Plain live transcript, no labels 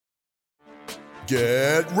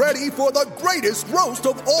Get ready for the greatest roast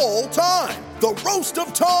of all time, the Roast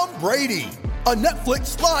of Tom Brady, a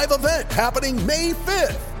Netflix live event happening May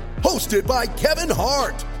 5th. Hosted by Kevin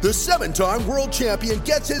Hart, the 7-time world champion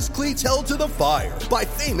gets his cleats held to the fire by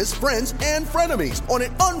famous friends and frenemies on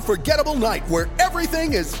an unforgettable night where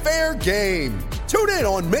everything is fair game. Tune in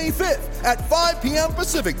on May 5th at 5 p.m.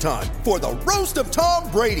 Pacific time for the Roast of Tom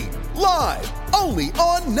Brady, live only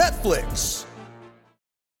on Netflix.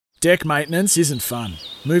 Deck maintenance isn't fun.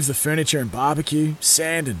 Move the furniture and barbecue,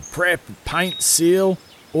 sand and prep, paint, seal,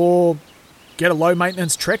 or get a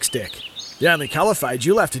low-maintenance Trex deck. The only colour fade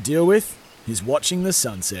you'll have to deal with is watching the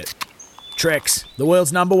sunset. Trex, the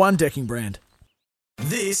world's #1 decking brand.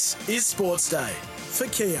 This is Sports Day for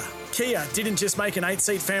Kia. Kia didn't just make an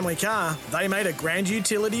 8-seat family car, they made a grand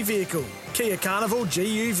utility vehicle. Kia Carnival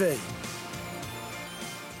GUV.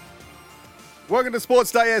 Welcome to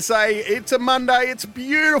Sports Day SA. It's a Monday. It's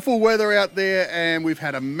beautiful weather out there, and we've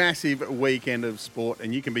had a massive weekend of sport,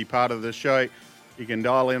 and you can be part of the show. You can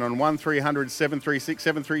dial in on 1300 736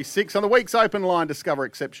 736. On the Weeks Open line, discover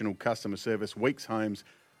exceptional customer service. Weeks Homes,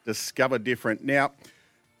 discover different. Now,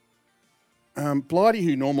 Blighty,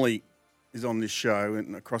 who normally is on this show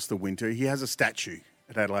and across the winter, he has a statue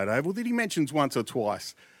at Adelaide Oval that he mentions once or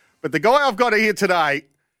twice. But the guy I've got here today,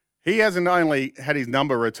 he hasn't only had his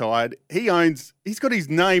number retired, he's got his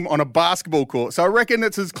name on a basketball court. So I reckon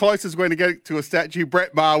it's as close as we're going to get to a statue.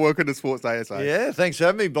 Brett Maher, welcome to Sports Day SA. Yeah, thanks for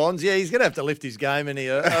having me, Bonds. Yeah, he's going to have to lift his game in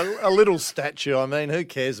here. A little statue, I mean, who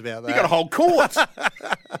cares about that? You got a whole court.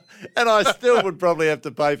 And I still would probably have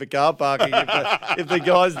to pay for car parking if the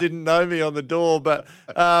guys didn't know me on the door. But,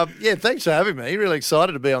 yeah, thanks for having me. Really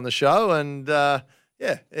excited to be on the show. And,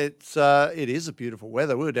 yeah, it is a beautiful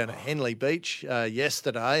weather. We were down at Henley Beach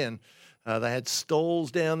yesterday, and they had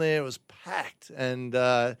stalls down there. It was packed, and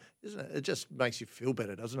it just makes you feel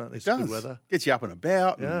better, doesn't it? This good weather gets you up and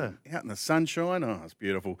about, and out in the sunshine. Oh, it's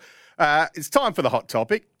beautiful. It's time for the hot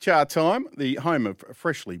topic, Cha Time, the home of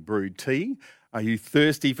freshly brewed tea. Are you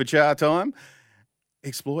thirsty for Cha Time?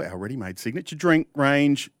 Explore our ready-made signature drink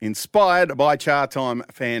range inspired by Cha Time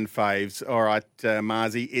fan faves. All right,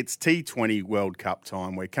 Marzi, it's T20 World Cup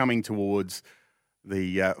time. We're coming towards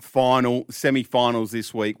the semi-finals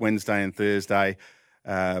this week, Wednesday and Thursday.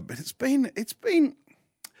 But there's been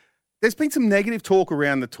some negative talk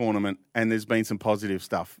around the tournament, and there's been some positive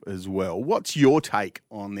stuff as well. What's your take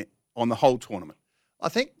on the whole tournament? I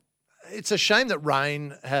think it's a shame that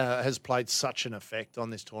rain has played such an effect on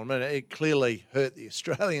this tournament. It clearly hurt the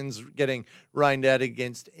Australians getting rained out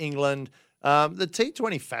against England. The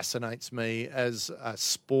T20 fascinates me as a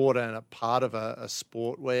sport and a part of a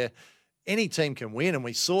sport where any team can win, and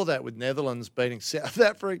we saw that with Netherlands beating South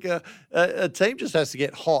Africa. A team just has to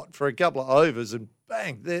get hot for a couple of overs and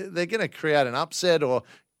bang, they're going to create an upset or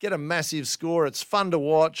get a massive score. It's fun to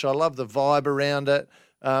watch. I love the vibe around it.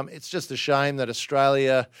 It's just a shame that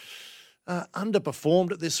Australia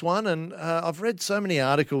underperformed at this one, and I've read so many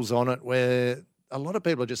articles on it where a lot of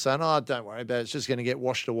people are just saying, oh, don't worry about it, it's just going to get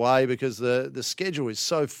washed away because the schedule is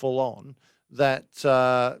so full on that,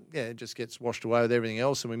 it just gets washed away with everything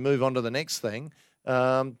else and we move on to the next thing.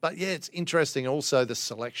 But, yeah, it's interesting also the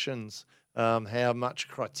selections, how much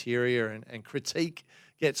criteria and critique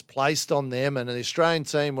gets placed on them, and the Australian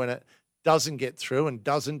team, when it doesn't get through and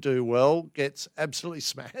doesn't do well, gets absolutely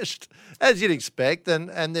smashed, as you'd expect.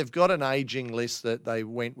 And they've got an ageing list that they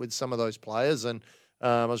went with some of those players. And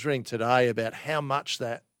I was reading today about how much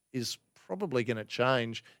that is probably going to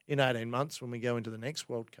change in 18 months when we go into the next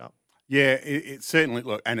World Cup. Yeah, it certainly,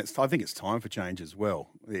 look, and I think it's time for change as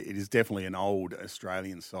well. It is definitely an old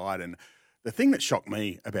Australian side. And the thing that shocked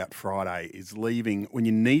me about Friday is leaving, when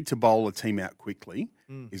you need to bowl a team out quickly,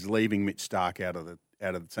 is leaving Mitch Starc out of the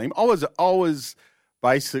team. I was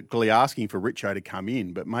basically asking for Richo to come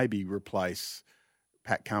in, but maybe replace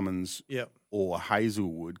Pat Cummins or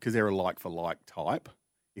Hazelwood, because they're a like-for-like type.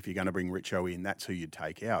 If you're going to bring Richo in, that's who you'd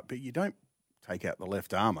take out. But you don't take out the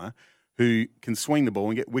left armour who can swing the ball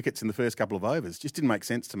and get wickets in the first couple of overs. Just didn't make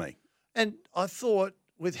sense to me. And I thought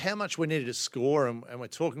with how much we needed to score, and we're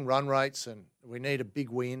talking run rates and we need a big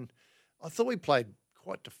win, I thought we played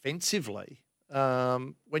quite defensively.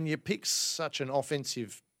 When you pick such an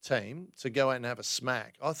offensive team to go out and have a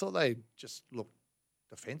smack, I thought they just looked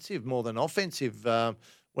defensive more than offensive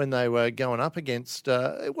when they were going up against,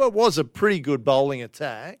 it was a pretty good bowling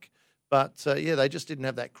attack, but, they just didn't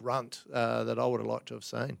have that grunt that I would have liked to have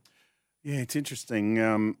seen. Yeah, it's interesting.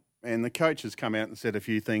 And the coach has come out and said a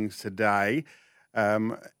few things today.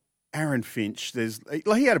 Aaron Finch,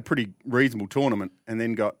 he had a pretty reasonable tournament and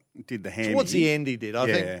then did the hammy. Towards the end he did. I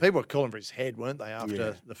think people were calling for his head, weren't they,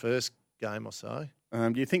 after the first game or so?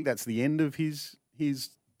 Do you think that's the end of his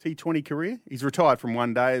T20 career? He's retired from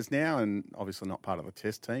one days now and obviously not part of the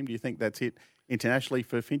Test team. Do you think that's it internationally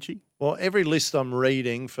for Finchy? Well, every list I'm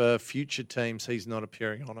reading for future teams, he's not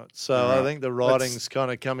appearing on it. So I think the writing's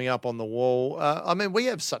kind of coming up on the wall. I mean, we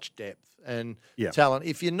have such depth and talent.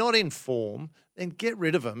 If you're not in form, then get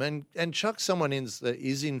rid of them and chuck someone in that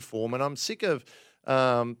is in form. And I'm sick of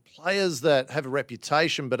players that have a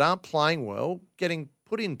reputation but aren't playing well getting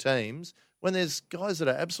put in teams when there's guys that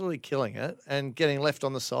are absolutely killing it and getting left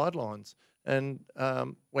on the sidelines. And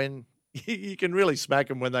when you can really smack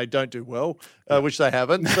them when they don't do well, which they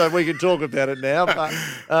haven't. So we can talk about it now. But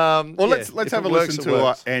let's have a listen to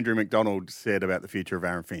what Andrew McDonald said about the future of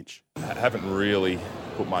Aaron Finch. I haven't really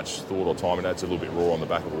put much thought or time in it. It's a little bit raw on the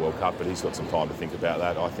back of the World Cup, but he's got some time to think about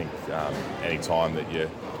that. I think any time that you,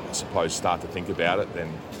 I suppose, start to think about it,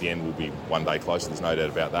 then the end will be one day closer. There's no doubt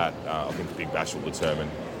about that. I think the Big Bash will determine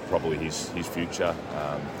probably his future,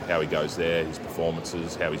 how he goes there, his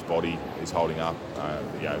performances, how his body is holding up.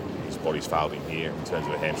 His body's failed him here in terms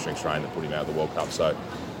of a hamstring strain that put him out of the World Cup. So,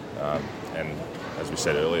 and as we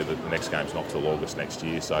said earlier, the next game's not till August next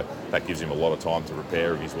year, so that gives him a lot of time to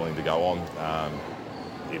repair if he's willing to go on.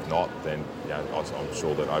 If not, then I'm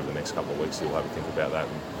sure that over the next couple of weeks he'll have a think about that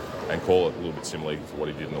and call it a little bit similarly to what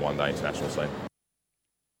he did in the one-day international scene.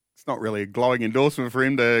 It's not really a glowing endorsement for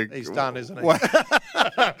him to... He's done, isn't he?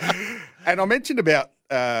 And I mentioned about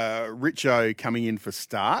Richo coming in for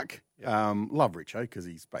Stark. Love Richo because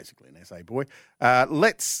he's basically an SA boy.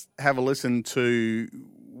 Let's have a listen to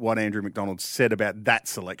what Andrew McDonald said about that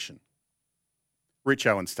selection.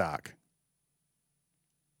 Richo and Stark.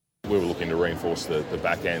 We were looking to reinforce the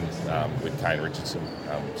back end with Kane Richardson,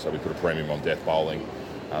 so we put a premium on death bowling.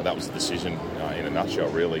 That was the decision in a nutshell,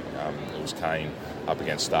 really. It was Kane up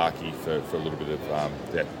against Starkey for a little bit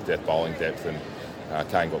of death bowling depth, and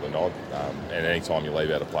Kane got the nod. And any time you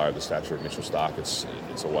leave out a player of the stature of Mitchell Stark, it's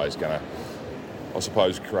always going to, I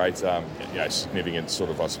suppose, create significant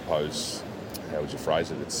sort of, I suppose, how would you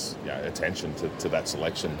phrase it? It's attention to that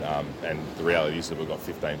selection. And the reality is that we've got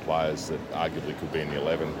 15 players that arguably could be in the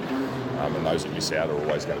 11, and those that miss out are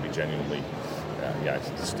always going to be genuinely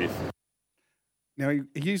stiff. Now, he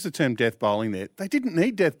used the term death bowling there. They didn't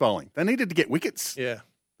need death bowling. They needed to get wickets. Yeah.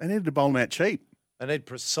 They needed to bowl them out cheap. They need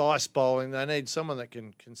precise bowling. They need someone that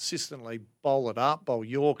can consistently bowl it up, bowl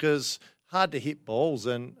Yorkers, hard to hit balls.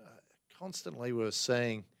 And constantly we're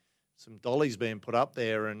seeing some dollies being put up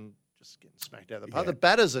there and just getting smacked out of the park. The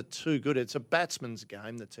batters are too good. It's a batsman's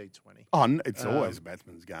game, the T20. Oh, it's always a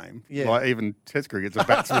batsman's game. Yeah. Like even Test cricket's a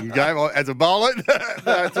batsman's game. As a bowler,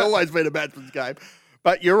 it's always been a batsman's game.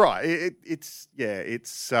 But you're right. It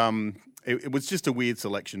was just a weird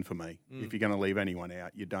selection for me. If you're going to leave anyone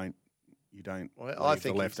out, you don't. Well, I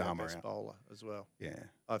think the left he's our arm best out. bowler as well. Yeah,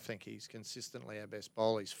 I think he's consistently our best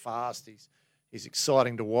bowler. He's fast. He's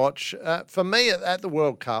exciting to watch. For me, at the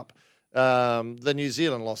World Cup, the New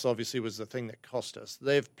Zealand loss obviously was the thing that cost us.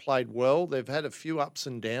 They've played well. They've had a few ups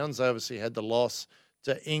and downs. They obviously had the loss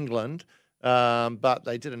to England, but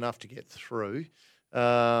they did enough to get through.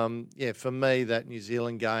 For me, that New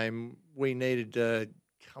Zealand game, we needed to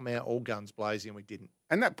come out all guns blazing, and we didn't.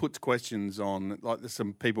 And that puts questions on, like there's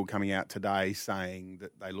some people coming out today saying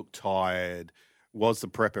that they look tired. Was the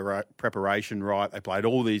preparation right? They played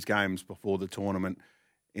all these games before the tournament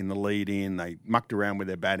in the lead-in. They mucked around with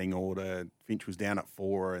their batting order. Finch was down at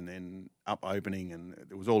 4 and then up opening, and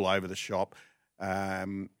it was all over the shop.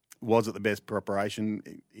 Was it the best preparation?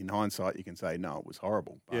 In hindsight, you can say, no, it was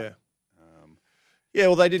horrible. But,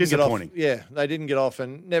 well, they didn't get off. Yeah, they didn't get off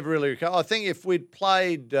and never really recovered. I think if we'd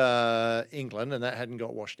played England and that hadn't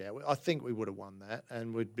got washed out, I think we would have won that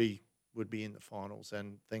and would be in the finals,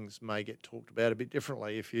 and things may get talked about a bit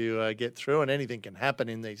differently if you get through, and anything can happen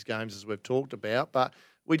in these games as we've talked about. But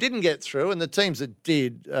we didn't get through, and the teams that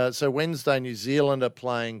did, so Wednesday, New Zealand are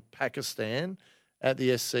playing Pakistan at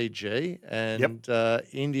the SCG, and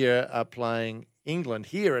India are playing England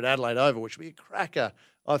here at Adelaide Oval, which will be a cracker,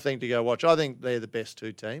 I think, to go watch. I think they're the best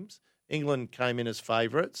two teams. England came in as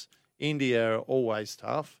favourites. India are always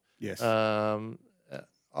tough. Yes.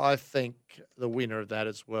 I think the winner of that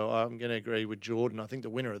as well, I'm going to agree with Jordan. I think the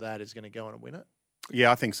winner of that is going to go on and win it.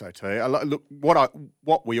 Yeah, I think so too. Look,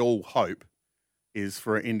 what we all hope is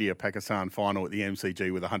for an India-Pakistan final at the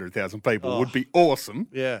MCG with 100,000 people would be awesome.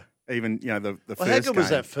 Yeah. Even, the first game. How good was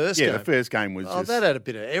that first game? Yeah, the first game was just... that had a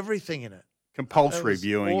bit of everything in it. Compulsory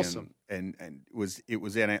viewing, awesome. and it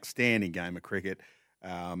was an outstanding game of cricket,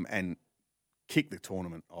 and kicked the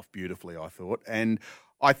tournament off beautifully, I thought. And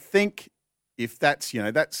I think if that's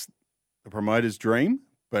the promoter's dream,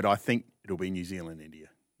 but I think it'll be New Zealand India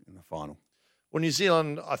in the final. Well, New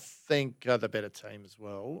Zealand, I think, are the better team as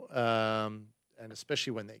well, and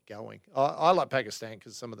especially when they're going. I like Pakistan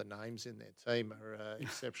because some of the names in their team are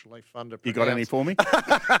exceptionally fun to pronounce. You got any for me?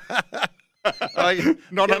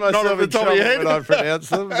 Not at the top of your head when I pronounce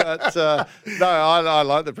them. But, no, I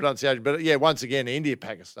like the pronunciation. But, yeah, once again,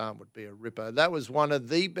 India-Pakistan would be a ripper. That was one of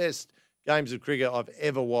the best games of cricket I've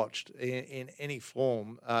ever watched in any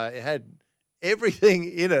form. It had everything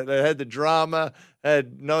in it. It had the drama,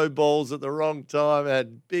 had no balls at the wrong time,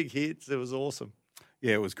 had big hits. It was awesome.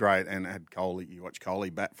 Yeah, it was great, and had Kohli. You watched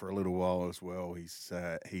Kohli bat for a little while as well. He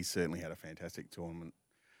certainly had a fantastic tournament,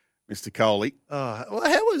 Mr. Kohli. Well,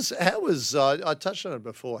 how was I touched on it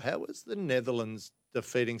before? How was the Netherlands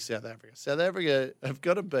defeating South Africa? South Africa have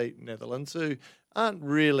got to beat Netherlands, who aren't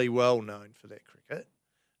really well known for their cricket.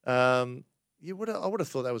 I would have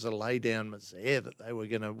thought that was a lay down misère that they were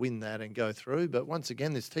going to win that and go through. But once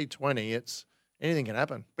again, this T20, it's anything can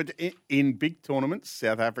happen. But in big tournaments,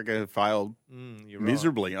 South Africa have failed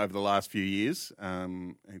miserably over the last few years.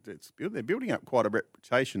 They're building up quite a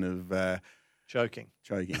reputation of choking,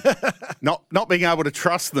 not being able to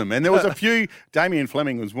trust them. And there was a few. Damien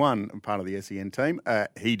Fleming was one part of the SEN team.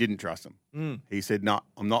 He didn't trust them. He said, "No,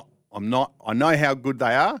 I'm not. I know how good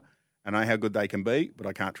they are. I know how good they can be, but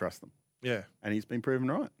I can't trust them." Yeah. And he's been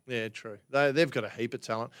proven right. Yeah, true. They've got a heap of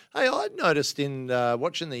talent. Hey, I noticed in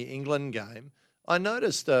watching the England game, I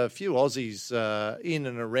noticed a few Aussies in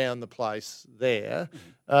and around the place there.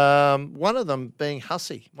 One of them being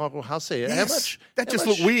Hussey, Michael Hussey. Yes, that just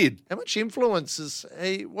looked weird. How much influence is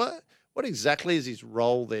he? What exactly is his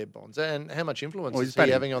role there, Bonds? And how much influence is he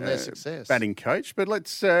having on their success? Batting coach, but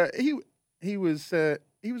let's. He was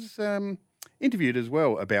interviewed as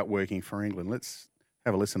well about working for England. Let's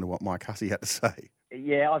have a listen to what Mike Hussey had to say.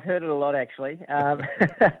 Yeah, I've heard it a lot actually,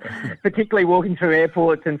 particularly walking through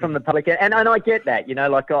airports and from the public. And I get that,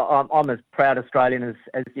 like I'm as proud Australian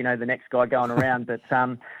as the next guy going around. But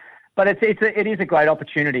it is a great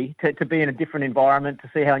opportunity to be in a different environment, to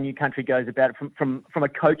see how a new country goes about it from a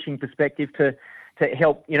coaching perspective to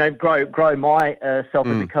help grow myself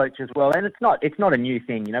as a coach as well. And it's not a new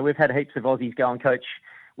thing. We've had heaps of Aussies go and coach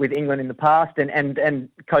with England in the past and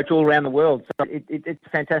coach all around the world. So it's a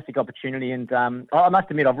fantastic opportunity, and I must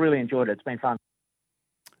admit I've really enjoyed it. It's been fun.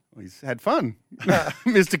 Well, he's had fun,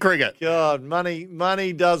 Mr. Cricket. God,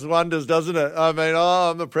 money does wonders, doesn't it? I mean,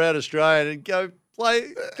 I'm a proud Australian, and go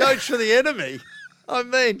coach for the enemy. I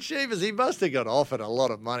mean, Jeevers, he must have got offered a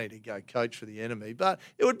lot of money to go coach for the enemy, but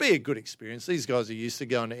it would be a good experience. These guys are used to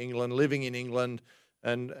going to England, living in England,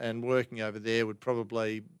 and working over there would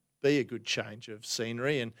probably be a good change of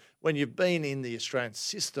scenery. And when you've been in the Australian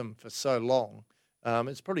system for so long,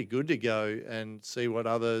 it's pretty good to go and see what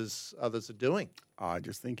others are doing. I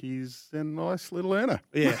just think he's a nice little earner.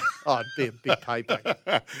 Yeah, it'd be a big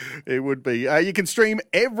payback. It would be. You can stream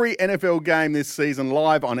every NFL game this season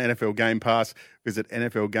live on NFL Game Pass. Visit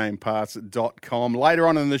NFLGamePass.com. Later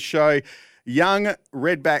on in the show, young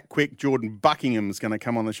redback quick Jordan Buckingham is going to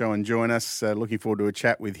come on the show and join us. Looking forward to a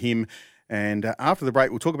chat with him. And after the break,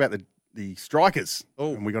 we'll talk about the strikers.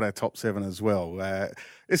 Oh. And we got our top 7 as well.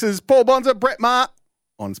 This is Paul Bonza, Brett Maher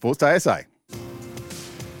on Sports Day SA.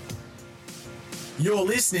 You're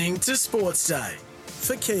listening to Sports Day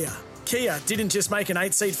for Kia. Kia didn't just make an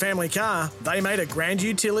 8-seat family car, they made a grand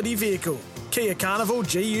utility vehicle. Kia Carnival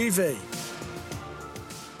GUV.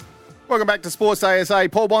 Welcome back to Sports Day SA.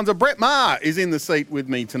 Paul Bonza, Brett Maher is in the seat with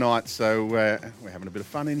me tonight, so we're having a bit of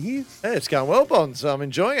fun in here. Hey, it's going well, Bonds. I'm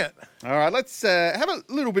enjoying it. All right, let's have a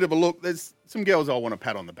little bit of a look. There's some girls I want to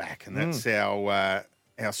pat on the back, and that's our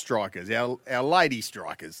strikers, our lady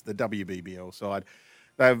strikers, the WBBL side.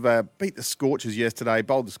 They've beat the Scorchers yesterday,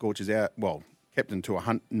 bowled the Scorchers out, kept them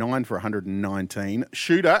to 9 for 119.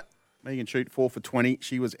 Shooter, Megan Shute, 4 for 20.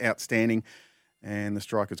 She was outstanding, and the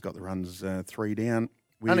Strikers got the runs 3 down.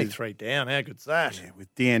 Only 3 down. How good's that? Yeah,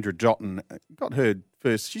 with Deandra Dotton, got her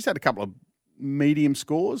first. She's had a couple of medium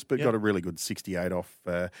scores, but got a really good 68 off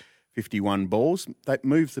 51 balls. That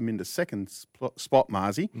moves them into second spot,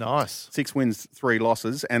 Marzi. Nice. 6 wins, 3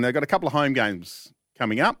 losses, and they've got a couple of home games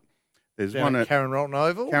coming up. There's one at Karen Rolton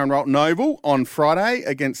Oval. Karen Rolton Oval on Friday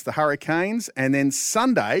against the Hurricanes, and then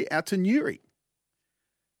Sunday out to Newry.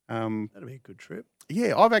 That'll be a good trip.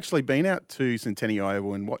 Yeah, I've actually been out to Centennial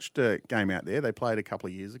Oval and watched a game out there. They played a couple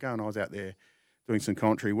of years ago, and I was out there doing some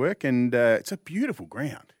commentary work, and it's a beautiful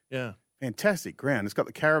ground. Yeah. Fantastic ground. It's got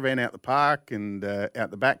the caravan out the park and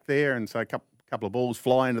out the back there, and so a couple of balls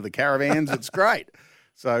fly into the caravans. It's great.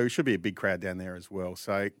 So should be a big crowd down there as well.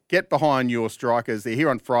 So get behind your Strikers. They're here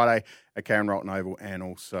on Friday at Karen Rolton Oval and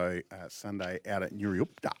also Sunday out at Newry.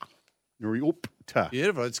 Nuriopta.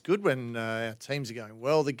 Beautiful. It's good when our teams are going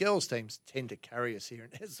well. The girls' teams tend to carry us here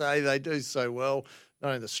in SA. They do so well. Not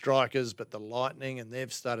only the Strikers, but the Lightning, and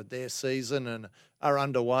they've started their season and are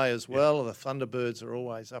underway as well. Yeah. The Thunderbirds are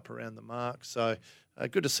always up around the mark. So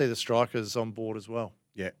good to see the Strikers on board as well.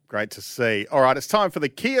 Yeah, great to see. All right, it's time for the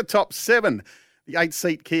Kia Top 7. The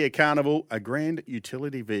 8-seat Kia Carnival, a grand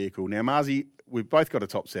utility vehicle. Now, Marzi, we've both got a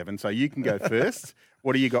top 7, so you can go first.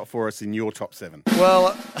 What do you got for us in your top 7?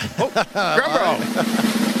 Well, drum roll.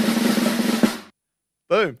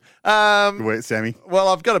 Boom. Good work, Sammy. Well,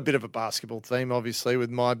 I've got a bit of a basketball theme, obviously, with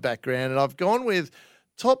my background, and I've gone with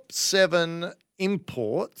top 7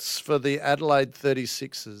 imports for the Adelaide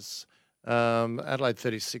 36ers. Adelaide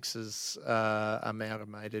 36ers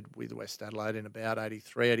amalgamated with West Adelaide in about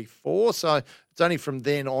 83, 84. So it's only from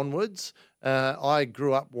then onwards. I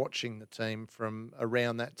grew up watching the team from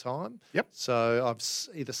around that time. Yep. So I've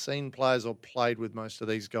either seen players or played with most of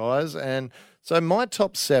these guys. And so my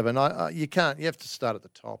top 7, you have to start at the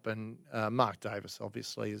top. And Mark Davis,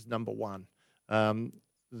 obviously, is number 1.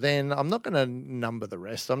 Then I'm not going to number the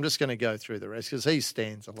rest. I'm just going to go through the rest because he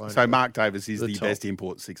stands alone. So Mark Davis is the best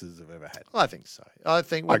import Sixers have ever had. I think so. I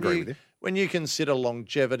think I agree with you. When you consider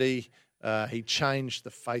longevity, he changed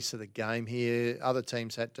the face of the game here. Other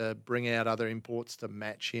teams had to bring out other imports to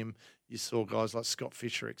match him. You saw guys like Scott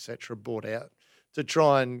Fisher, etc., brought out to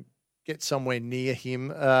try and get somewhere near him.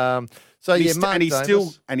 Mark Davis,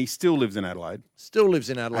 he still lives in Adelaide. Still lives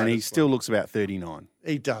in Adelaide, and he still looks about 39.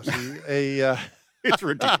 He does. It's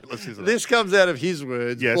ridiculous, isn't it? This comes out of his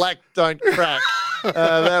words. Yes. Black don't crack.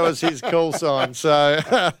 That was his call sign. So,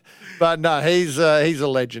 but no, he's a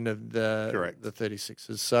legend of the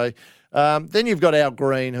 36ers. So then you've got Al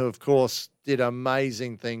Green, who of course did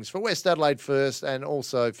amazing things for West Adelaide first, and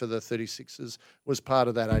also for the 36ers. Was part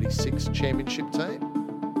of that '86 championship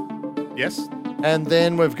team. Yes. And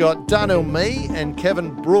then we've got Darnell Mee and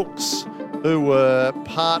Kevin Brooks, who were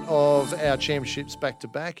part of our championships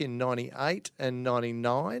back-to-back in 98 and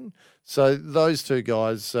 99. So those two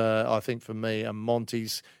guys, I think for me, are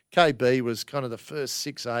Monty's. KB was kind of the first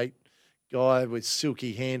 6'8" guy with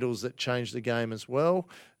silky handles that changed the game as well.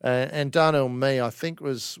 And Darnell Mee, I think,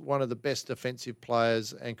 was one of the best defensive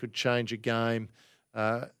players and could change a game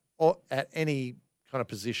at any kind of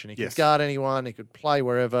position. He could guard anyone. He could play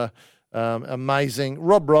wherever. Amazing.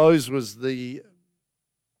 Rob Rose was the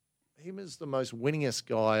most winningest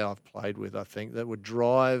guy I've played with, I think, that would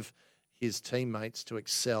drive his teammates to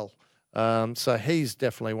excel. So he's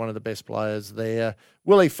definitely one of the best players there.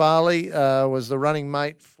 Willie Farley was the running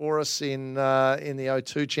mate for us in the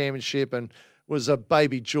 02 championship and was a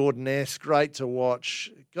baby Jordan-esque, great to watch,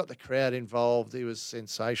 got the crowd involved. He was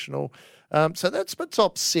sensational. So that's my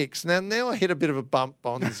top 6. Now I hit a bit of a bump,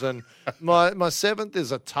 Bonds, and my 7th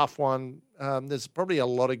is a tough one. There's probably a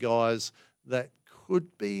lot of guys that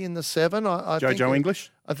could be in the 7. I think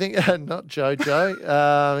English? I think not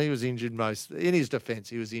Jojo. He was injured most. In his defence,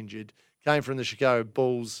 he was injured. Came from the Chicago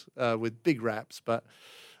Bulls with big raps. But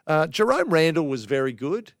Jerome Randall was very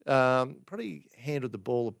good. Probably handled the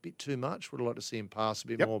ball a bit too much. Would have liked to see him pass a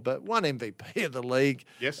bit more. But won MVP of the league.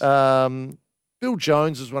 Yes. Bill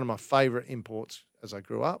Jones was one of my favourite imports as I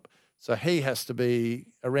grew up. So he has to be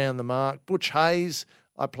around the mark. Butch Hayes,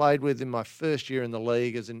 I played with in my first year in the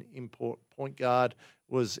league as an import point guard,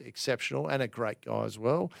 was exceptional and a great guy as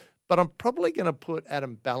well. But I'm probably going to put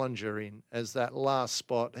Adam Ballinger in as that last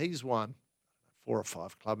spot. He's won 4 or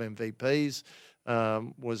 5 club MVPs,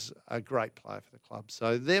 was a great player for the club.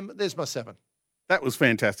 So there's my 7. That was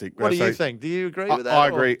fantastic. What do you think? Do you agree with that? I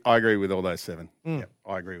agree. I agree with all those 7. Yeah,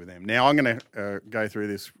 I agree with them. Now, I'm going to go through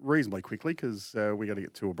this reasonably quickly because we got to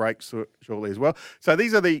get to a break shortly as well. So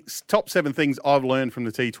these are the top 7 things I've learned from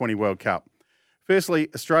the T20 World Cup. Firstly,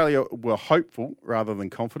 Australia were hopeful rather than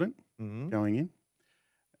confident going in.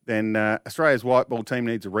 Then Australia's white ball team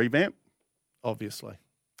needs a revamp. Obviously.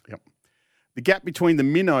 Yep. The gap between the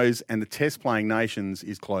minnows and the test-playing nations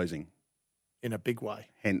is closing. In a big way.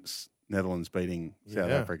 Hence Netherlands beating South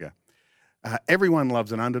Africa. Everyone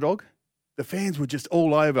loves an underdog. The fans were just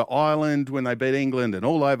all over Ireland when they beat England and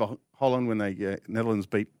all over Holland when they Netherlands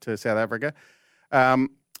beat South Africa.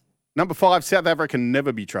 Number 5, South Africa can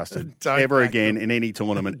never be trusted ever again in any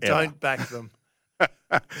tournament ever. Don't back them.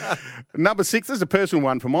 Number 6 is a personal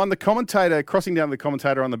one for mine. The commentator, crossing down the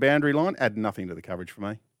commentator on the boundary line, add nothing to the coverage for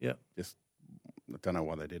me. Yeah. Just, I don't know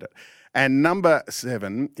why they did it. And number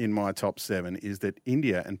 7 in my top 7 is that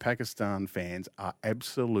India and Pakistan fans are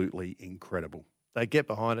absolutely incredible. They get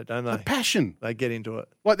behind it, don't they? The passion. They get into it.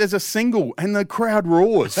 Like there's a single and the crowd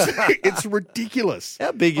roars. It's ridiculous.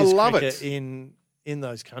 How big is cricket in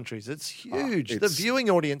those countries? It's huge. The viewing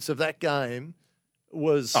audience of that game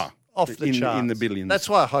was Off the charts. In the billions. That's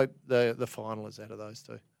why I hope the final is out of those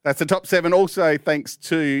two. That's the top 7. Also, thanks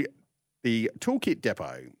to the Toolkit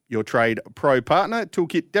Depot, your trade pro partner.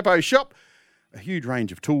 Toolkit Depot shop, a huge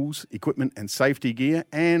range of tools, equipment and safety gear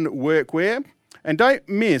and workwear. And don't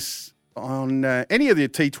miss on any of the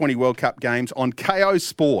T20 World Cup games on KO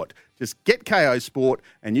Sport. Just get KO Sport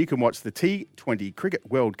and you can watch the T20 Cricket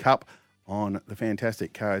World Cup on the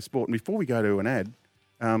fantastic KO Sport. And before we go to an ad,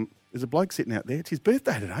 there's a bloke sitting out there. It's his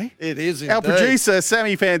birthday today. It is indeed. Our producer,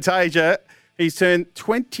 Sammy Fantasia, he's turned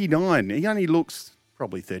 29. He only looks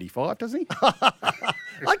probably 35, doesn't he?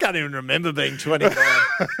 I can't even remember being 29.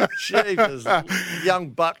 Jesus,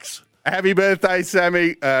 young bucks. Happy birthday,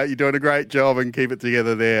 Sammy. You're doing a great job and keep it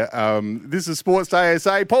together there. This is Sports Day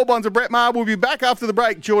SA. Paul Bonds and Brett Maher will be back after the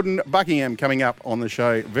break. Jordan Buckingham coming up on the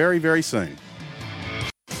show very, very soon.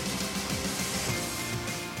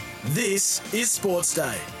 This is Sports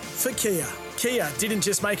Day for Kia. Kia didn't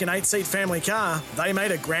just make an 8-seat family car, they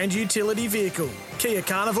made a grand utility vehicle. Kia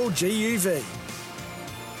Carnival GUV.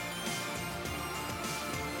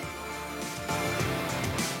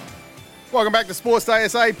 Welcome back to Sports Day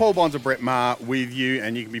SA. Paul Bonds and Brett Maher with you,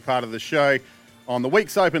 and you can be part of the show on the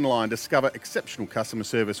Weeks Open line. Discover exceptional customer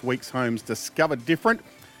service. Weeks Homes, discover different.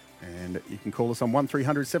 And you can call us on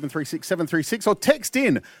 1300 736 736 or text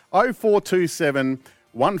in 0427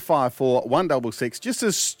 154 166. Just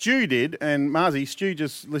as Stu did, and Marzi, Stu,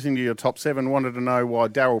 just listening to your top 7, wanted to know why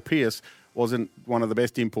Daryl Pearce wasn't one of the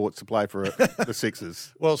best imports to play for the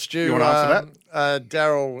Sixers. Well, Stu, you want to answer that?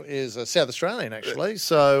 Daryl is a South Australian, actually.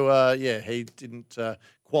 So, he didn't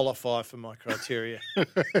qualify for my criteria.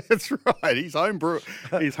 That's right. He's He's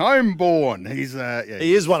homeborn.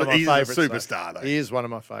 He is one of my favourites. He's a superstar, though. He is one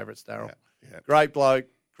of my favourites, Daryl. Yeah. Great bloke,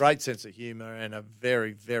 great sense of humour, and a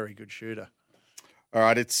very, very good shooter. All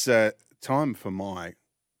right, it's time for my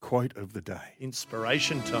quote of the day.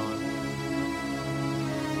 Inspiration time.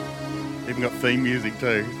 Even got theme music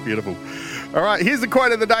too. It's beautiful. All right, here's the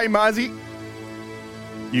quote of the day, Marzi.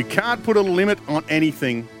 You can't put a limit on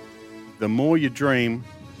anything. The more you dream,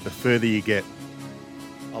 the further you get.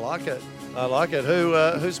 I like it.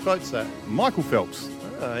 Whose quote's that? Michael Phelps.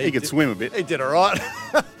 He could swim a bit. He did all right.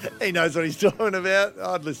 He knows what he's talking about.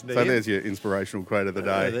 I'd listen to him. So there's your inspirational quote of the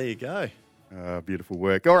day. There you go. Beautiful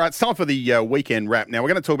work. All right, it's time for the weekend wrap. Now, we're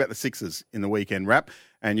going to talk about the Sixers in the weekend wrap,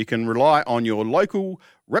 and you can rely on your local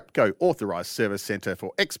Repco authorised service centre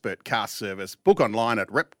for expert car service. Book online at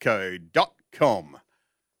repco.com.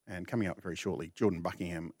 And coming up very shortly, Jordan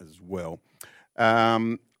Buckingham as well.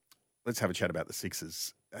 Let's have a chat about the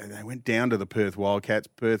Sixers. They went down to the Perth Wildcats.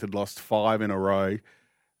 Perth had lost 5 in a row.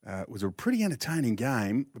 It was a pretty entertaining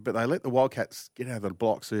game, but they let the Wildcats get out of the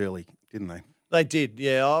blocks early, didn't they? They did,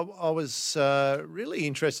 yeah. I was really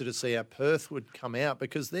interested to see how Perth would come out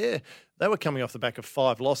because they were coming off the back of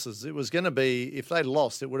 5 losses. It was going to be, if they'd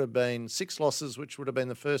lost, it would have been 6 losses, which would have been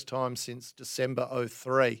the first time since December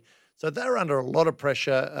 2003. So they were under a lot of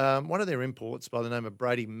pressure. One of their imports by the name of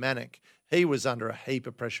Brady Manick, he was under a heap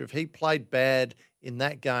of pressure. If he played bad in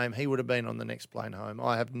that game, he would have been on the next plane home.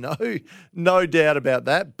 I have no doubt about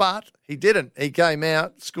that, but he didn't. He came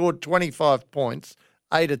out, scored 25 points,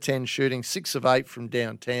 8 of 10 shooting, 6 of 8 from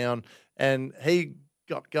downtown, and he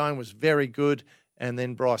got going, was very good. And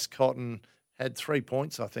then Bryce Cotton had 3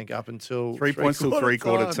 points, I think, up until 3 points till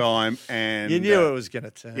three-quarter time. And you knew it was going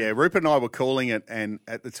to turn. Yeah, Rupert and I were calling it, and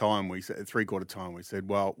at the time, we said, at three-quarter time, we said,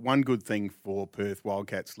 well, one good thing for Perth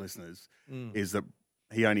Wildcats listeners is that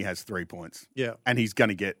he only has 3 points. Yeah. And he's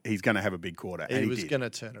going to have a big quarter. He was going to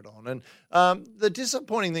turn it on. And the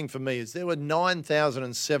disappointing thing for me is there were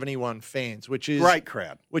 9,071 fans, which is great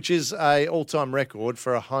crowd. Which is a all-time record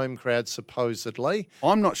for a home crowd, supposedly.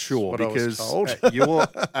 I'm not sure because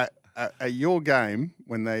at your game,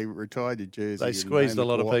 when they retired your jersey, they squeezed a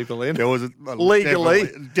lot of people in. There was legally,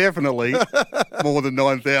 definitely more than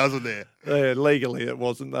 9,000 there. Yeah, legally, it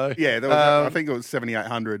wasn't though. Yeah, there was, I think it was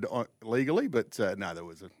 7,800 legally, but no, there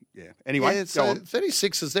was Anyway, yeah, so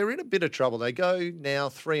 36ers, they're in a bit of trouble. They go now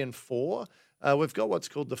 3-4. We've got what's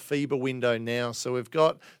called the FIBA window now. So we've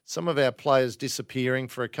got some of our players disappearing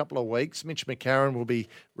for a couple of weeks. Mitch McCarron will be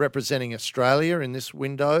representing Australia in this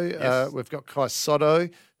window. Yes. We've got Kai Sotto,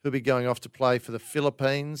 who'll be going off to play for the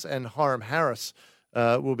Philippines, and Hiram Harris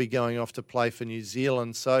will be going off to play for New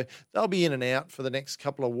Zealand. So they'll be in and out for the next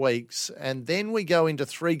couple of weeks. And then we go into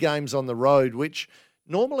 3 games on the road, which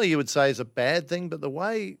normally you would say is a bad thing, but the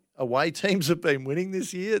way away teams have been winning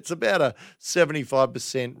this year, it's about a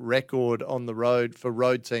 75% record on the road for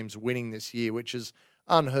road teams winning this year, which is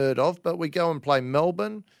unheard of. But we go and play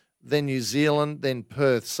Melbourne, then New Zealand, then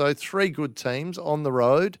Perth. So 3 good teams on the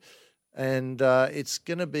road. And it's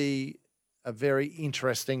going to be a very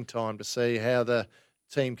interesting time to see how the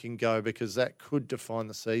team can go, because that could define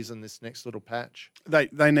the season, this next little patch.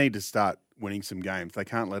 They need to start winning some games. They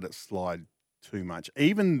can't let it slide too much.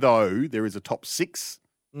 Even though there is a top 6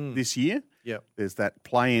 this year, there's that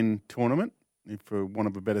play-in tournament, for want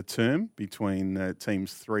of a better term, between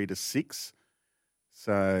teams 3 to 6.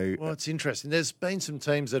 So, well, it's interesting. There's been some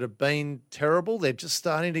teams that have been terrible. They're just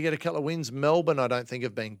starting to get a couple of wins. Melbourne, I don't think,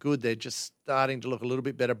 have been good. They're just starting to look a little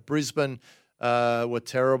bit better. Brisbane were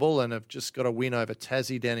terrible and have just got a win over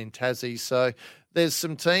Tassie down in Tassie. So there's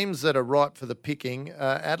some teams that are ripe for the picking.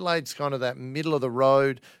 Adelaide's kind of that middle of the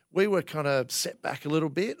road. We were kind of set back a little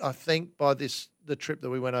bit, I think, by the trip that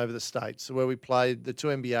we went over the States, where we played the 2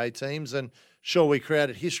 NBA teams. And sure, we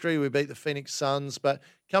created history. We beat the Phoenix Suns. But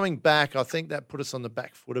coming back, I think that put us on the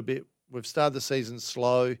back foot a bit. We've started the season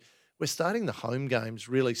slow. We're starting the home games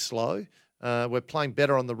really slow. We're playing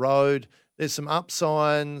better on the road. There's some up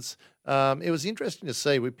signs. It was interesting to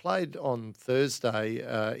see. We played on Thursday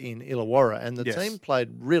in Illawarra, and the team played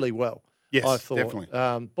really well. Yes, I thought.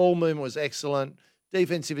 definitely. Ball movement was excellent.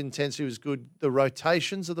 Defensive intensity was good. The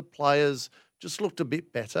rotations of the players just looked a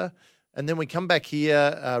bit better. And then we come back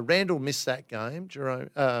here. Randall missed that game. Craig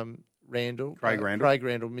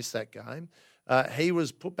Randall missed that game. He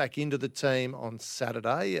was put back into the team on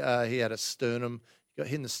Saturday. He had a sternum. He got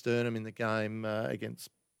hit in the sternum in the game against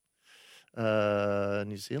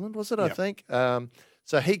New Zealand, was it? Yep. I think.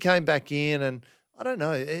 So he came back in, and I don't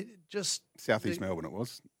know. It just Southeast Melbourne it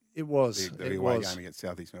was. It was. The away game against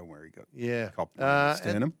Southeast Melbourne where he got copped in the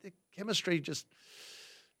sternum. And the chemistry just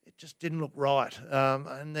didn't look right.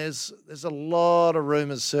 And there's a lot of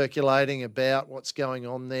rumours circulating about what's going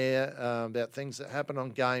on there, about things that happen on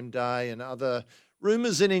game day and other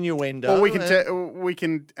rumours and innuendo. Well, we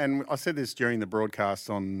can, and I said this during the broadcast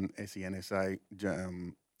on SENSA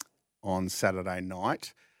on Saturday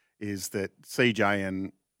night, is that CJ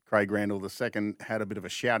and Craig Randall II had a bit of a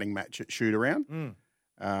shouting match at shoot around.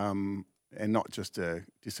 And not just a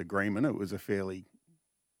disagreement. It was a fairly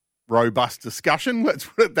robust discussion, let's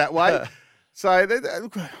put it that way. So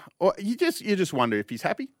you just wonder if he's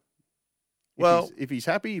happy. If he's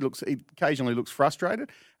happy, he occasionally looks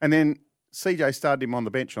frustrated. And then CJ started him on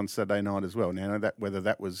the bench on Saturday night as well. Now, whether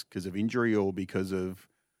that was because of injury or because of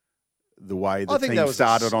the way the team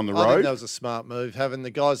started on the road. I think that was a smart move. Having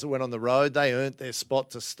the guys that went on the road, they earned their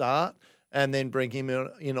spot to start, and then bring him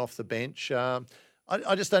in off the bench.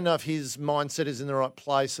 I just don't know if his mindset is in the right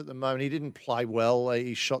place at the moment. He didn't play well.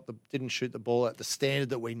 He didn't shoot the ball at the standard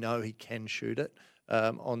that we know he can shoot it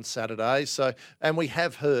on Saturday. So, and we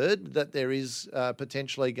have heard that there is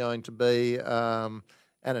potentially going to be an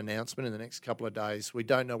announcement in the next couple of days. We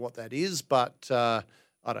don't know what that is, but I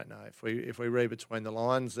don't know. If we read between the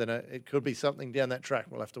lines, then it could be something down that track.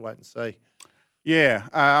 We'll have to wait and see. Yeah,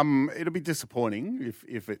 it'll be disappointing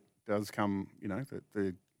if it does come.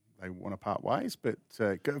 That they want to part ways, but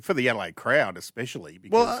for the Adelaide crowd especially,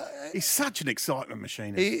 because he's such an excitement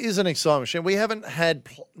machine. He is an excitement machine. We haven't had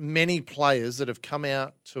many players that have come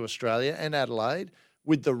out to Australia and Adelaide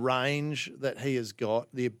with the range that he has got,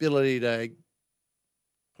 the ability to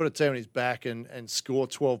put a team on his back and score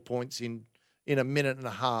 12 points in a minute and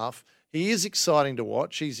a half. He is exciting to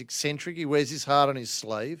watch. He's eccentric. He wears his heart on his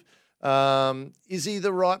sleeve. Is he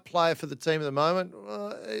the right player for the team at the moment?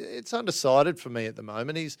 It's undecided for me at the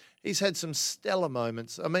moment. He's had some stellar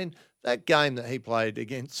moments. I mean, that game that he played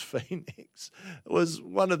against Phoenix was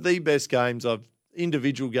one of the best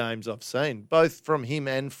individual games I've seen, both from him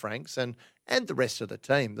and Franks and the rest of the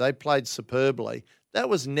team. They played superbly. That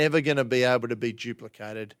was never going to be able to be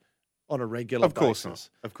duplicated on a regular basis.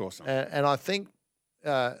 Of course not. And I think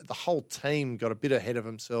the whole team got a bit ahead of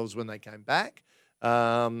themselves when they came back.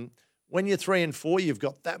 When you're 3 and 4, you've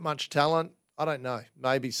got that much talent. I don't know.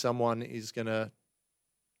 Maybe someone is going to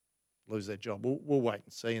lose their job. We'll wait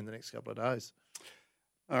and see in the next couple of days.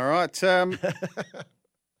 All right. Throw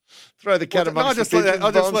the cat amongst the pigeons.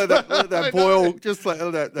 I'll just let that boil. Just let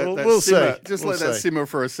that we'll simmer. See. Just we'll let that see. simmer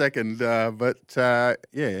for a second. We'll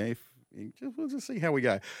just see how we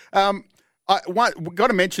go. Got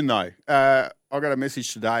to mention though. I got a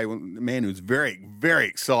message today. A man who's very, very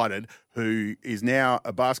excited, who is now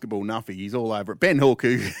a basketball nuffy. He's all over it. Ben Hook,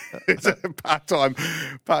 who is a part-time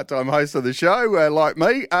host of the show, like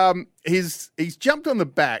me. He's jumped on the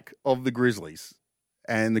back of the Grizzlies,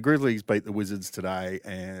 and the Grizzlies beat the Wizards today,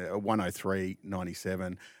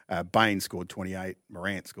 103-97. Bain scored 28.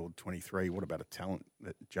 Morant scored 23. What about a talent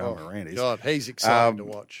that Joe Morant is? God, he's exciting to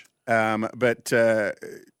watch. But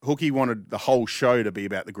Hookie wanted the whole show to be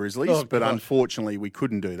about the Grizzlies, but unfortunately we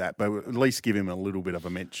couldn't do that. But at least give him a little bit of a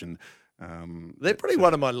mention They're probably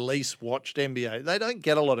one of my least watched NBA. They don't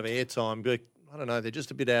get a lot of airtime, but I don't know, they're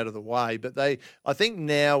just a bit out of the way. But I think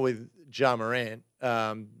now with Ja Morant,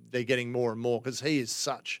 they're getting more and more because he is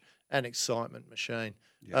such an excitement machine.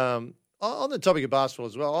 Yeah. On the topic of basketball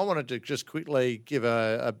as well, I wanted to just quickly give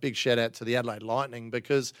a big shout out to the Adelaide Lightning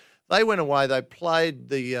because they went away. They played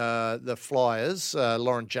the Flyers,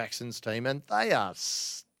 Lauren Jackson's team, and they are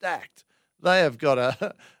stacked. They have got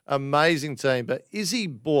an amazing team. But Izzy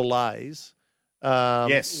Borlase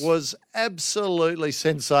was absolutely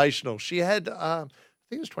sensational. She had, I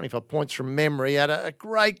think it was 25 points from memory, had a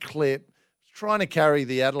great clip, trying to carry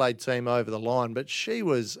the Adelaide team over the line. But she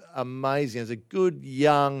was amazing as a good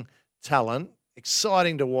young talent,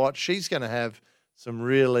 exciting to watch. She's going to have some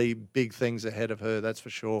really big things ahead of her, that's for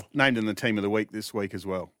sure. Named in the team of the week this week as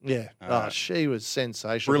well. Yeah, she was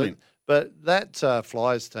sensational. Brilliant. But that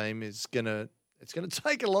Flyers team is going to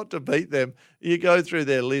take a lot to beat them. You go through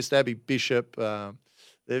their list, Abby Bishop,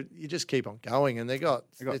 you just keep on going, and they got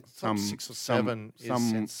some 6 or 7 is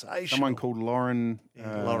sensational. Someone called Lauren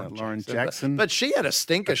Jackson. But she had a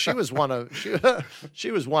stinker. She was one of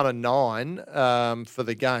she was 1 of 9 for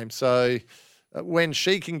the game. So when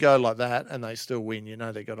she can go like that and they still win, you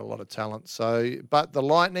know they've got a lot of talent. So, but the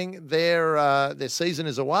Lightning, their season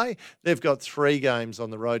is away. They've got 3 games on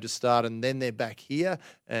the road to start, and then they're back here.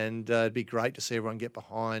 And it'd be great to see everyone get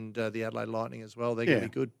behind the Adelaide Lightning as well. They're going to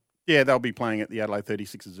be good. Yeah, they'll be playing at the Adelaide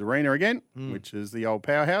 36ers Arena again, which is the old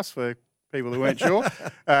powerhouse for people who weren't sure.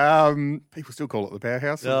 People still call it the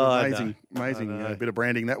powerhouse. Amazing bit of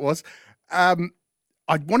branding that was. I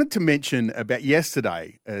wanted to mention about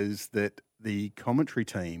yesterday is that the commentary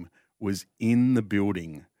team was in the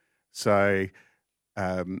building. So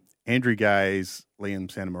Andrew Gaze, Liam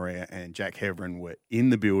Santamaria and Jack Heverin were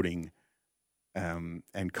in the building and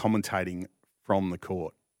commentating from the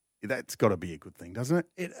court. That's got to be a good thing, doesn't it?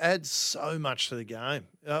 It adds so much to the game.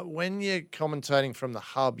 When you're commentating from the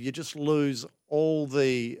hub, you just lose all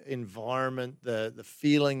the environment, the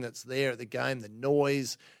feeling that's there at the game, the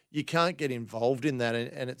noise. You can't get involved in that,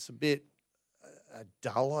 and it's a bit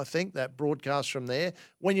dull, I think, that broadcast from there.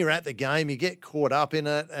 When you're at the game, you get caught up in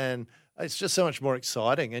it, and it's just so much more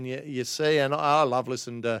exciting. And you see, and I love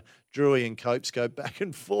listening to Drewy and Copes go back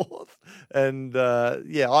and forth. And,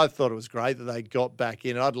 I thought it was great that they got back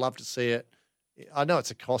in. I'd love to see it. I know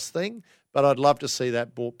it's a cost thing, but I'd love to see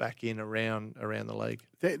that brought back in around the league.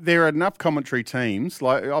 There are enough commentary teams.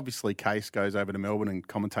 Like obviously, Case goes over to Melbourne and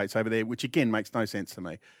commentates over there, which, again, makes no sense to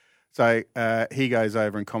me. So he goes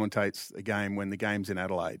over and commentates a game when the game's in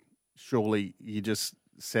Adelaide. Surely you just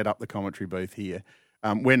set up the commentary booth here.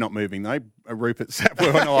 We're not moving though. Rupert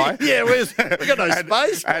Sapwell and I. Yeah, we've got no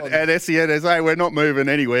space. At SENSA, we're not moving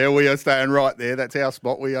anywhere. We are staying right there. That's our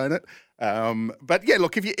spot. We own it. But yeah,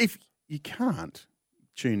 look, if you can't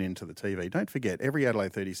tune into the TV, don't forget every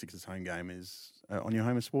Adelaide 36ers home game is on your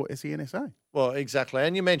home of sport, SENSA. Well, exactly.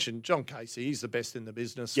 And you mentioned John Casey. He's the best in the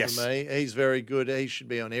business for me. He's very good. He should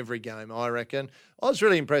be on every game, I reckon. I was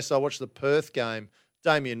really impressed. I watched the Perth game.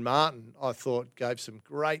 Damien Martin, I thought, gave some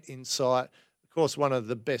great insight. Of course, one of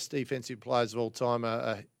the best defensive players of all time,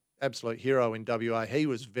 an absolute hero in WA. He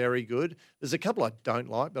was very good. There's a couple I don't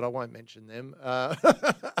like, but I won't mention them on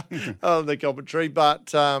the commentary.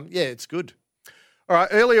 But, it's good. All right,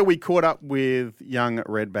 earlier we caught up with young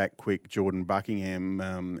Redback quick Jordan Buckingham,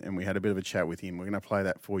 and we had a bit of a chat with him. We're going to play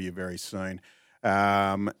that for you very soon.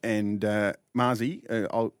 Marzi,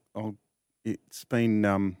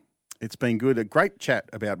 it's been good. A great chat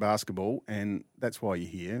about basketball, and that's why you're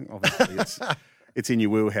here. Obviously, it's in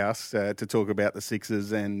your wheelhouse to talk about the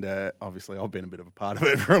Sixers, and obviously I've been a bit of a part of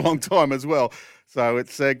it for a long time as well. So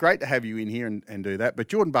it's great to have you in here and do that. But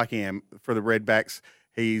Jordan Buckingham for the Redbacks,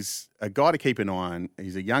 he's a guy to keep an eye on.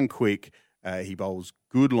 He's a young quick. He bowls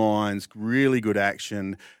good lines, really good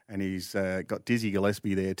action, and he's got Dizzy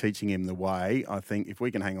Gillespie there teaching him the way. I think if we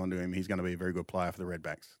can hang on to him, he's going to be a very good player for the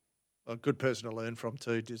Redbacks. A good person to learn from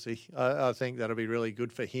too, Dizzy. I think that'll be really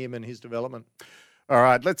good for him and his development. All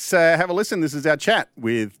right, let's have a listen. This is our chat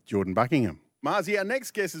with Jordan Buckingham. Marzi, our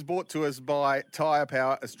next guest is brought to us by Tyre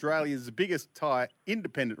Power, Australia's biggest tyre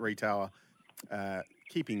independent retailer,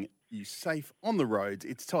 keeping you safe on the roads.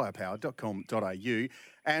 It's tyrepower.com.au.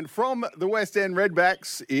 And from the West End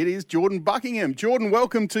Redbacks, it is Jordan Buckingham. Jordan,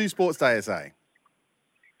 welcome to Sports Day SA.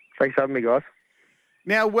 Thanks for having me, guys.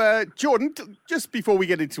 Now, Jordan, just before we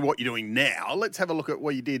get into what you're doing now, let's have a look at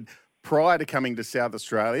what you did prior to coming to South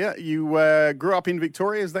Australia. You grew up in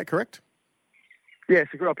Victoria, is that correct? Yes,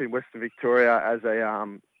 I grew up in Western Victoria as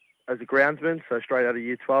a groundsman, so straight out of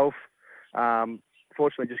Year 12.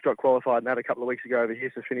 Fortunately, just got qualified in that a couple of weeks ago over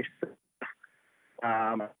here, so finished. It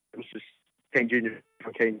was just King Junior,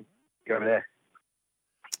 keen over there.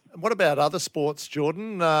 What about other sports,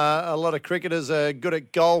 Jordan? A lot of cricketers are good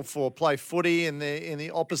at golf or play footy in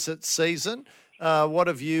the opposite season. What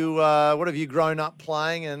have you grown up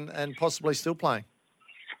playing and possibly still playing?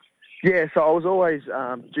 Yeah, so I was always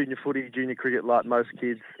junior footy, junior cricket like most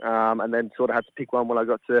kids, and then sort of had to pick one when I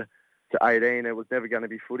got to 18. It was never going to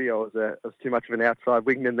be footy. I was too much of an outside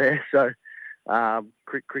wingman there, so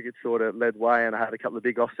cricket sort of led way, and I had a couple of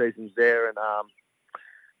big off seasons there, and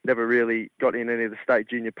never really got in any of the state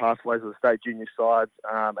junior pathways or the state junior sides,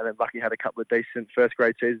 and then lucky had a couple of decent first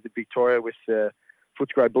grade seasons in Victoria with the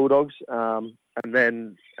Footscray Bulldogs, and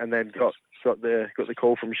then got the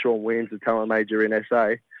call from Sean Williams, the talent major in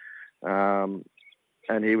SA. And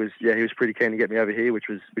he was pretty keen to get me over here, which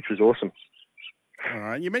was awesome. All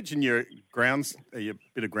right. You mentioned your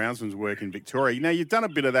bit of groundsman's work in Victoria. Now, you've done a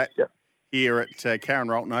bit of that here at Karen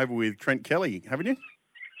Rolton Oval with Trent Kelly, haven't you?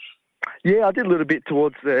 Yeah, I did a little bit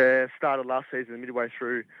towards the start of last season, midway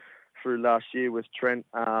through last year with Trent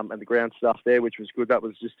and the ground stuff there, which was good. That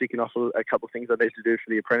was just ticking off a couple of things I needed to do for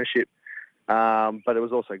the apprenticeship. But it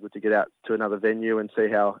was also good to get out to another venue and see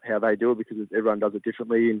how they do it, because everyone does it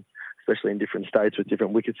differently, and especially in different states with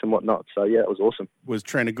different wickets and whatnot. So, yeah, it was awesome. Was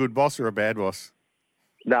Trent a good boss or a bad boss?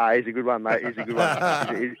 No, he's a good one, mate. He's a good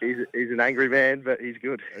one. He's an angry man, but he's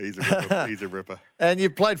good. He's a ripper. And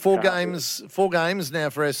you've played four games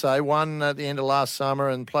now for SA, one at the end of last summer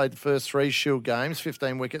and played the first three Shield games,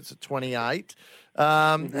 15 wickets at 28.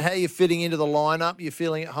 How are you fitting into the lineup? You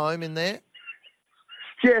feeling at home in there?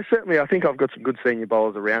 Yeah, certainly. I think I've got some good senior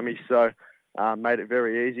bowlers around me, so made it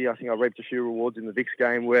very easy. I think I reaped a few rewards in the Vicks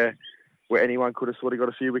game where anyone could have sort of got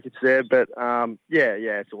a few wickets there. But,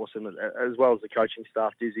 it's awesome. As well as the coaching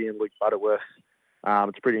staff, Dizzy and Luke Butterworth.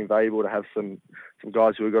 It's pretty invaluable to have some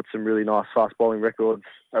guys who have got some really nice fast bowling records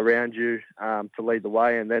around you to lead the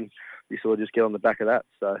way, and then you sort of just get on the back of that.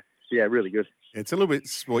 So, yeah, really good. It's a little bit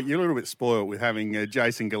you're a little bit spoiled with having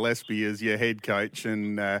Jason Gillespie as your head coach,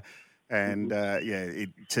 was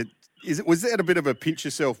that a bit of a pinch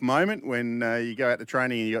yourself moment when you go out to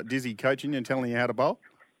training and you got Dizzy coaching you and telling you how to bowl?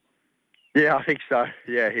 Yeah, I think so.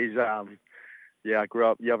 Yeah, he's I grew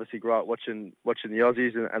up. You obviously grew up watching the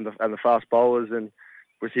Aussies and the fast bowlers, and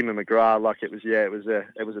with him and McGrath, like it was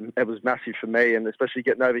massive for me, and especially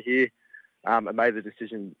getting over here, I made the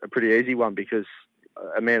decision a pretty easy one, because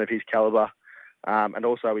a man of his calibre, and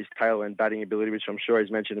also his tail and batting ability, which I'm sure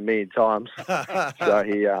he's mentioned a million times. So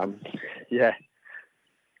he,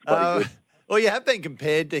 Well, you have been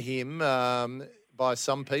compared to him by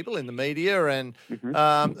some people in the media, and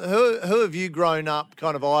who have you grown up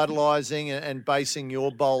kind of idolising and basing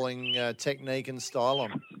your bowling technique and style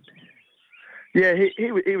on? Yeah,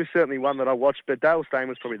 he was certainly one that I watched, but Dale Steyn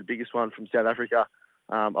was probably the biggest one from South Africa.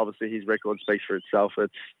 Obviously, his record speaks for itself.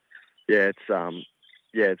 It's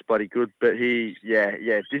bloody good. But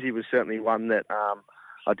Dizzy was certainly one that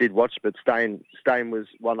I did watch, but Steyn was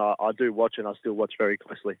one I do watch, and I still watch very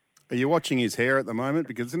closely. Are you watching his hair at the moment?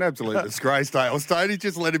 Because it's an absolute disgrace, Dale Steyn. He's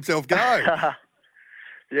just let himself go. Yeah,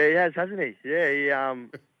 he has, hasn't he? Yeah, I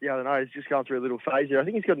don't know. He's just going through a little phase here. I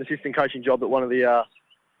think he's got an assistant coaching job at one of the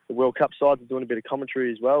World Cup sides and doing a bit of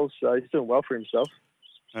commentary as well. So he's doing well for himself.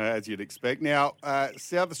 As you'd expect. Now,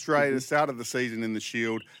 South Australia, the start of the season in the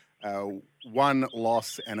Shield, one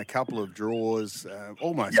loss and a couple of draws.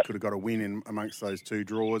 Almost could have got a win in amongst those two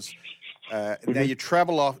draws. Now you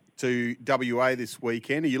travel off to WA this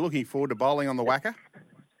weekend. Are you looking forward to bowling on the Wacker?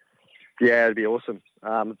 Yeah, it'd be awesome.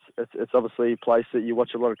 It's obviously a place that you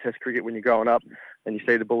watch a lot of Test cricket when you're growing up, and you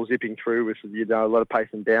see the ball zipping through with a lot of pace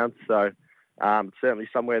and bounce. So it's certainly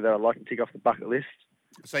somewhere that I'd like to tick off the bucket list.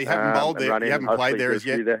 So you haven't bowled there? You haven't played there as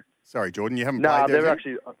yet? Sorry, Jordan, you haven't played there as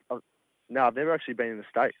yet? I've never actually been in the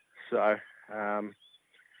state. So,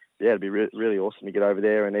 it'd be really awesome to get over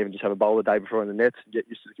there and even just have a bowl the day before in the nets and get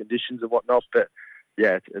used to the conditions and whatnot. But,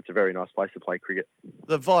 yeah, it's a very nice place to play cricket.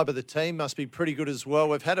 The vibe of the team must be pretty good as well.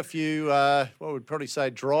 We've had a few, what we'd probably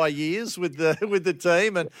say, dry years with the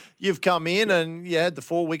team, and you've come in and you had the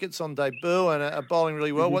 4 wickets on debut and are bowling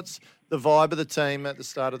really well. What's the vibe of the team at the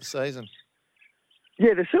start of the season?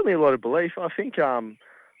 Yeah, there's certainly a lot of belief. I think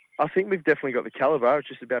we've definitely got the calibre. It's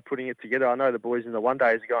just about putting it together. I know the boys in the one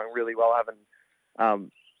days are going really well. I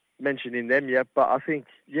haven't mentioned in them yet, but I think,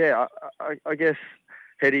 I guess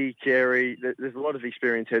Hetty, Carey, there's a lot of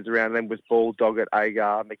experienced heads around them with Ball, Doggett,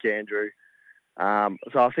 Agar, McAndrew.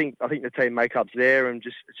 So I think the team makeup's there, and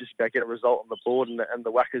it's just about getting a result on the board, and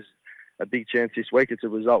the Wacker's a big chance this week. It's a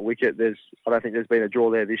result wicket. I don't think there's been a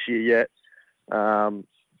draw there this year yet.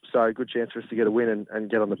 So a good chance for us to get a win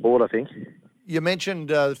and get on the board, I think. You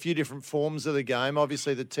mentioned a few different forms of the game.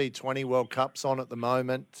 Obviously, the T20 World Cup's on at the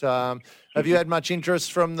moment. Have you had much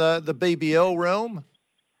interest from the BBL realm?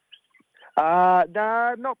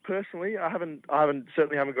 No, not personally. I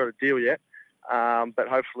certainly haven't got a deal yet. But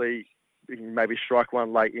hopefully we can maybe strike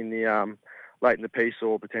one late in the piece,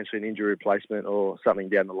 or potentially an injury replacement or something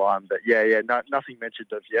down the line. But nothing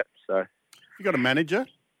mentioned of yet. So, You got a manager,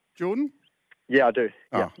 Jordan? Yeah, I do.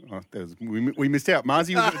 Oh, we missed out.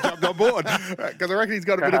 Marzi was jumped on board because I reckon he's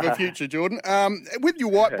got a bit of a future, Jordan. With your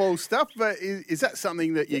white ball stuff, is that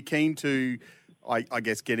something that you're keen to, I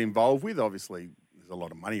guess, get involved with? Obviously, there's a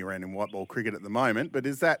lot of money around in white ball cricket at the moment, but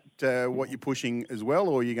is that what you're pushing as well,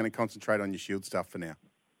 or are you going to concentrate on your Shield stuff for now?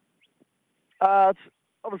 It's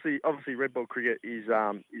obviously red ball cricket is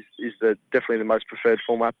definitely the most preferred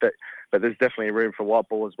format, but there's definitely room for white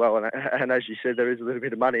ball as well. And as you said, there is a little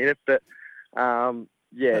bit of money in it, but. I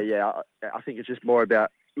think it's just more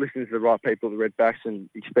about listening to the right people, the Redbacks, and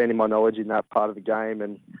expanding my knowledge in that part of the game,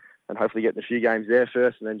 and hopefully getting a few games there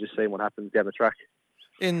first, and then just seeing what happens down the track.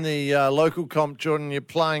 In the local comp, Jordan, you're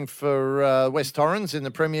playing for West Torrens in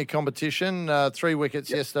the Premier competition. 3 wickets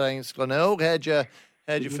yesterday against Glenelg. How'd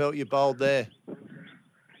you felt you bowled there?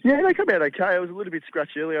 Yeah, they come out okay. I was a little bit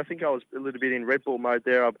scratchy early. I think I was a little bit in red ball mode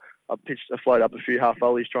there. I floated up a few half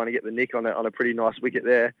volleys trying to get the nick on a pretty nice wicket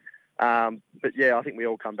there. But yeah, I think we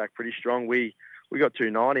all come back pretty strong. We got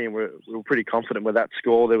 290 and we were pretty confident with that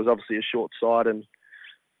score. There was obviously a short side, and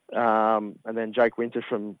then Jake Winter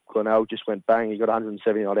from Glenelg just went bang. He got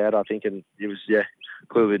 170 odd out, I think, and it was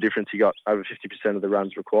clearly the difference. He got over 50% of the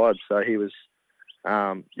runs required, so he was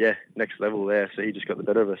next level there. So he just got the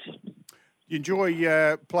better of us. You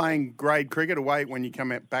enjoy playing grade cricket away when you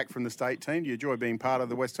come back from the state team? Do you enjoy being part of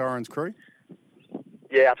the West Torrens crew?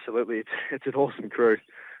 Yeah, absolutely. It's an awesome crew.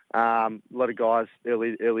 A lot of guys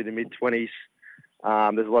early to mid-20s.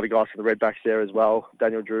 There's a lot of guys from the Redbacks there as well.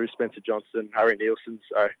 Daniel Drew, Spencer Johnson, Harry Nielsen.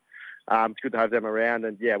 So it's good to have them around.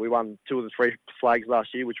 And, we won 2 of the 3 flags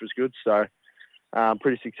last year, which was good. So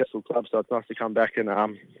pretty successful club. So it's nice to come back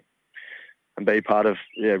and be part of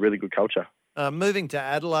really good culture. Moving to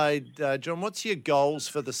Adelaide, John, what's your goals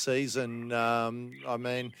for the season?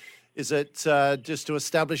 Is it just to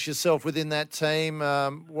establish yourself within that team?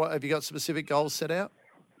 Have you got specific goals set out?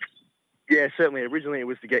 Yeah, certainly. Originally, it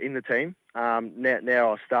was to get in the team.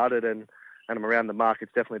 Now I've started and I'm around the mark.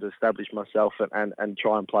 It's definitely to establish myself and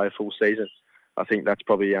try and play a full season. I think that's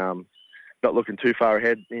probably not looking too far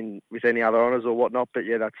ahead with any other honours or whatnot. But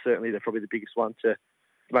that's certainly probably the biggest one to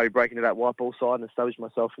maybe break into that white ball side and establish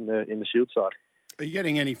myself in the Shield side. Are you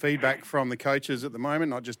getting any feedback from the coaches at the moment?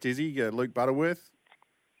 Not just Dizzy, Luke Butterworth.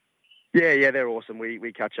 Yeah, they're awesome.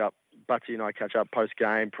 We catch up. Butsy and I catch up post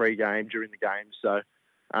game, pre game, during the game. So.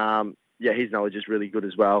 His knowledge is really good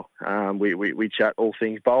as well. We chat all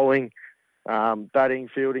things bowling, batting,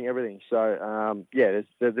 fielding, everything. So,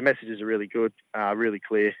 the messages are really good, really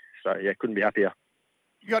clear. So, couldn't be happier.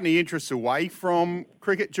 You got any interests away from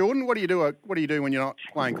cricket, Jordan? What do you do? What do you do when you're not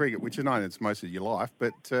playing cricket? Which I know it's most of your life,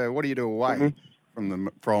 but what do you do away from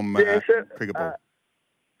cricket ball?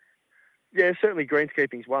 Certainly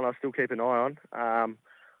greenskeeping's one I still keep an eye on.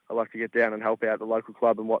 I like to get down and help out the local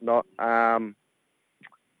club and whatnot.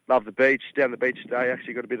 Love the beach. Down the beach today,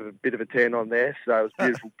 actually got a bit of a tan on there, so it was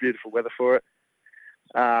beautiful, beautiful weather for it.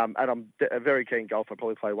 And I'm a very keen golfer. I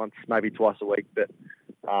probably play once, maybe twice a week, but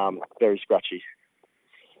very scratchy.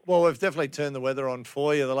 Well, we've definitely turned the weather on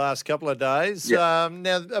for you the last couple of days. Yep.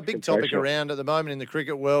 Now, a big topic around at the moment in the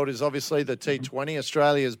cricket world is obviously the T20.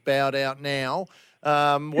 Australia's bowed out now.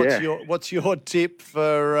 What's your tip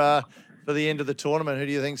for the end of the tournament? Who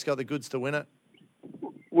do you think's got the goods to win it?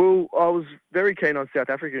 Well, I was very keen on South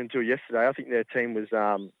Africa until yesterday. I think their team was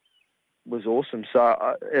awesome.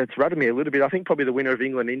 So it's rattled me a little bit. I think probably the winner of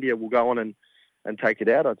England-India will go on and take it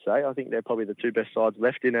out, I'd say. I think they're probably the 2 best sides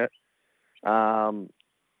left in it. I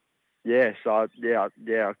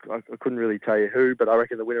couldn't really tell you who, but I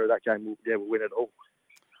reckon the winner of that game will win it all.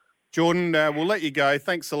 Jordan, we'll let you go.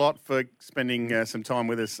 Thanks a lot for spending some time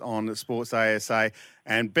with us on Sports ASA,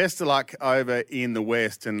 and best of luck over in the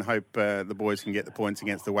West, and hope the boys can get the points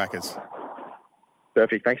against the Whackers.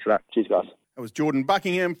 Perfect. Thanks for that. Cheers, guys. That was Jordan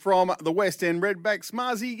Buckingham from the West End Redbacks.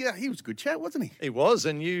 Marzi, he was a good chat, wasn't he? He was,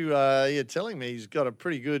 and you're telling me he's got a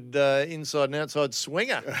pretty good inside and outside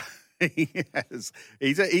swinger. He has.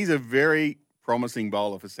 He's a very promising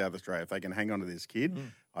bowler for South Australia. If they can hang on to this kid,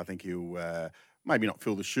 I think he'll maybe not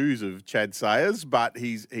fill the shoes of Chad Sayers, but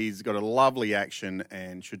he's got a lovely action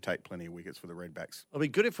and should take plenty of wickets for the Redbacks. It'll be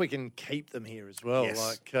good if we can keep them here as well.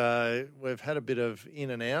 Yes. We've had a bit of in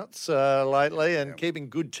and outs lately, and keeping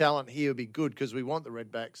good talent here would be good because we want the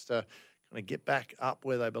Redbacks to kind of get back up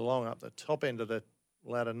where they belong, up the top end of the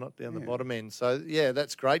ladder, not down the bottom end. So, yeah,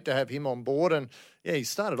 that's great to have him on board. And, yeah, he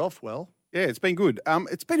started off well. Yeah, it's been good.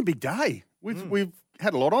 It's been a big day. We've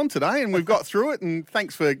had a lot on today and we've got through it. And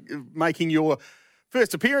thanks for making your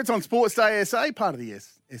first appearance on Sports Day SA, part of the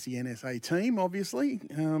SENSA team, obviously.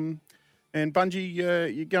 And Bungie,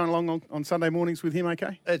 you're going along on Sunday mornings with him,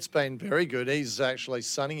 okay? It's been very good. He's actually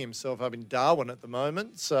sunning himself up in Darwin at the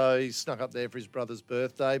moment. So he snuck up there for his brother's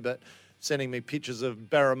birthday, but sending me pictures of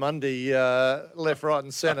Barramundi left, right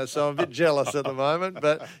and centre. So I'm a bit jealous at the moment.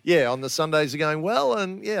 But, yeah, on the Sundays are going well.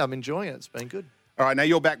 And, yeah, I'm enjoying it. It's been good. All right, now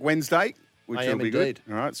you're back Wednesday, which I will am be indeed.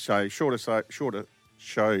 good. All right, so shorter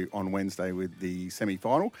show on Wednesday with the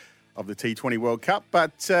semi-final of the T20 World Cup.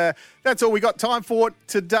 But that's all we got time for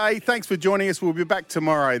today. Thanks for joining us. We'll be back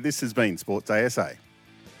tomorrow. This has been Sports Day SA.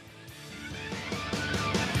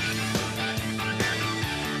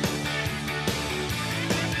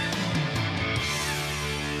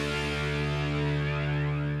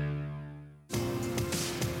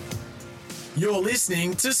 You're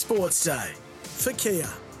listening to Sports Day for Kia.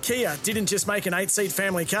 Kia didn't just make an 8-seat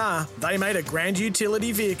family car, they made a grand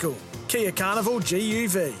utility vehicle. Kia Carnival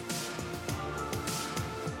GUV.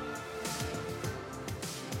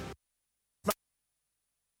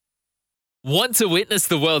 Want to witness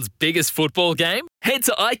the world's biggest football game? Head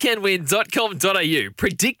to iCanWin.com.au,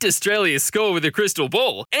 predict Australia's score with a crystal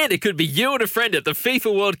ball, and it could be you and a friend at the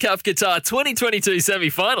FIFA World Cup Qatar 2022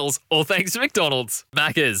 semi-finals, all thanks to McDonald's.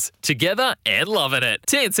 Maccas, together and loving it.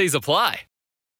 TNCs apply.